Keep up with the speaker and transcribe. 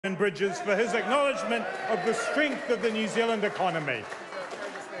and Bridges for his acknowledgement of the strength of the New Zealand economy.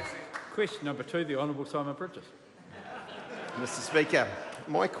 Question number 2, the Honourable Simon Bridges. Mr Speaker,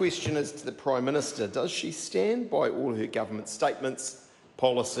 my question is to the Prime Minister. Does she stand by all her government statements,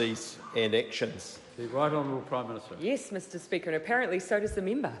 policies and actions? The Right Honourable Prime Minister. Yes, Mr Speaker, and apparently so does the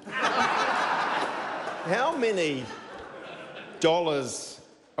member. How many dollars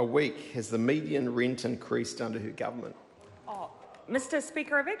a week has the median rent increased under her government? Mr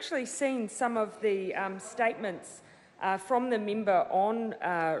Speaker, I've actually seen some of the statements from the member on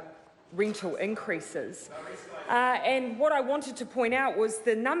rental increases. And what I wanted to point out was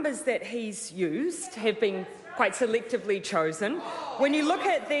the numbers that he's used have been quite selectively chosen. When you look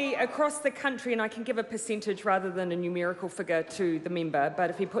at across the country, and I can give a percentage rather than a numerical figure to the member, but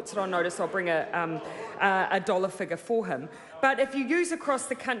if he puts it on notice, I'll bring a dollar figure for him. But if you use across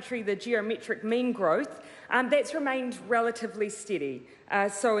the country the geometric mean growth, that's remained relatively steady.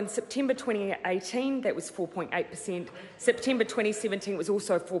 So in September 2018, that was 4.8%. September 2017 was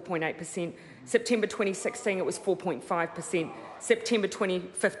also 4.8%. September 2016, it was 4.5%. September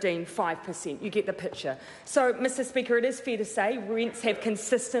 2015, 5%. You get the picture. So, Mr Speaker, it is fair to say rents have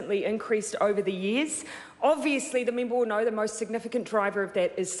consistently increased over the years. Obviously, the member will know the most significant driver of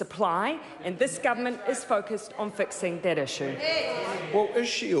that is supply, and this government is focused on fixing that issue. Well, is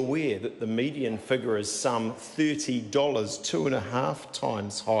she aware that the median figure is some $30, 2.5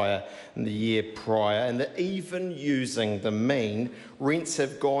 times higher than the year prior, and that even using the mean, rents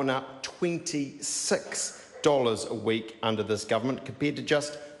have gone up $26 a week under this government compared to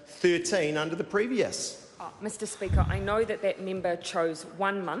just $13 under the previous? Mr Speaker, I know that member chose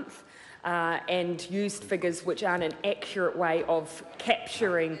 1 month and used figures which aren't an accurate way of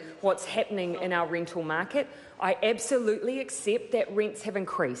capturing what's happening in our rental market. I absolutely accept that rents have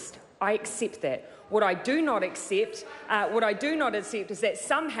increased. I accept that. What I do not accept is that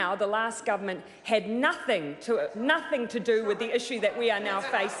somehow the last government had nothing to do with the issue that we are now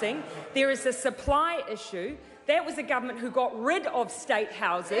facing. There is a supply issue. That was a government who got rid of state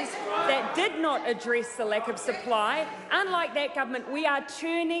houses, that did not address the lack of supply. Unlike that government, we are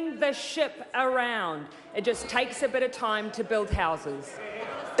turning the ship around. It just takes a bit of time to build houses.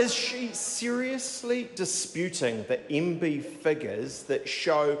 Is she seriously disputing the MB figures that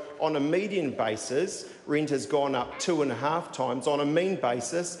show on a median basis rent has gone up 2.5 times, on a mean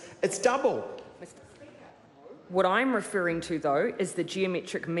basis it's double? What I'm referring to, though, is the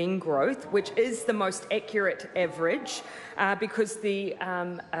geometric mean growth, which is the most accurate average because the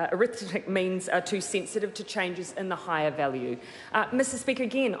arithmetic means are too sensitive to changes in the higher value. Mr Speaker,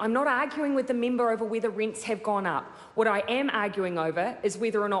 again, I'm not arguing with the member over whether rents have gone up. What I am arguing over is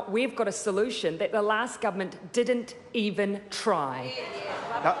whether or not we've got a solution that the last government didn't even try.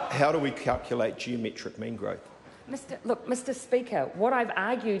 How do we calculate geometric mean growth? Mr Speaker, what I've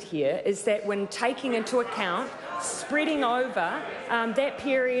argued here is that when taking into account spreading over that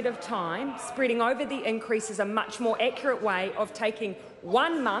period of time, spreading over the increase is a much more accurate way of taking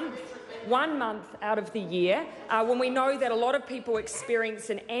 1 month out of the year, when we know that a lot of people experience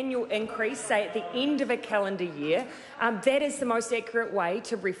an annual increase, say at the end of a calendar year, that is the most accurate way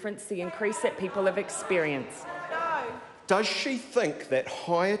to reference the increase that people have experienced. Does she think that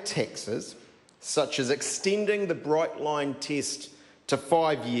higher taxes, such as extending the Bright Line test to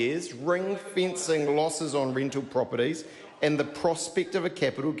 5 years, ring-fencing losses on rental properties and the prospect of a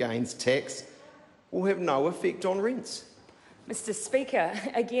capital gains tax will have no effect on rents? Mr Speaker,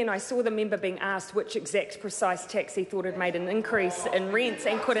 again, I saw the member being asked which exact precise tax he thought had made an increase in rents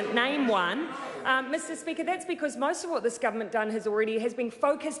and couldn't name one. Mr Speaker, that's because most of what this government done has been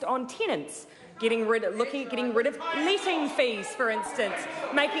focused on tenants. Getting rid of letting fees, for instance,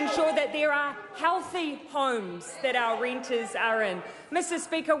 making sure that there are healthy homes that our renters are in. Mr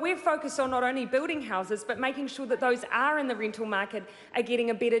Speaker, we're focused on not only building houses, but making sure that those are in the rental market are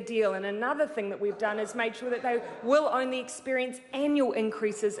getting a better deal. And another thing that we've done is made sure that they will only experience annual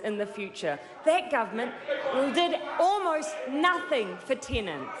increases in the future. That government did almost nothing for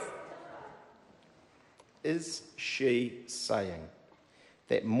tenants. Is she saying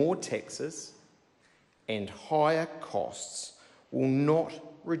that more taxes and higher costs will not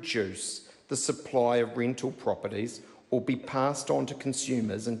reduce the supply of rental properties or be passed on to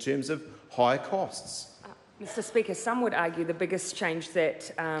consumers in terms of higher costs? Mr Speaker, some would argue the biggest change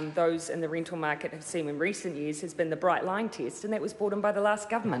that those in the rental market have seen in recent years has been the Bright Line test, and that was brought in by the last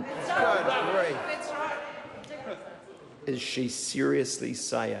government. Is she seriously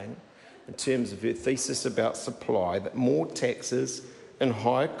saying, in terms of her thesis about supply, that more taxes and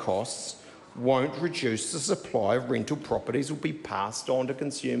higher costs won't reduce the supply of rental properties will be passed on to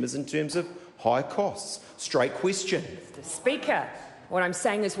consumers in terms of high costs? Straight question. Mr Speaker, What I'm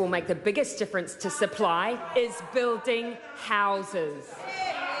saying is will make the biggest difference to supply is building houses.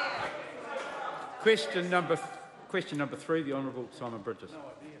 Question number 3, the Honourable Simon Bridges.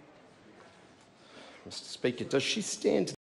 Mr. Speaker, does she stand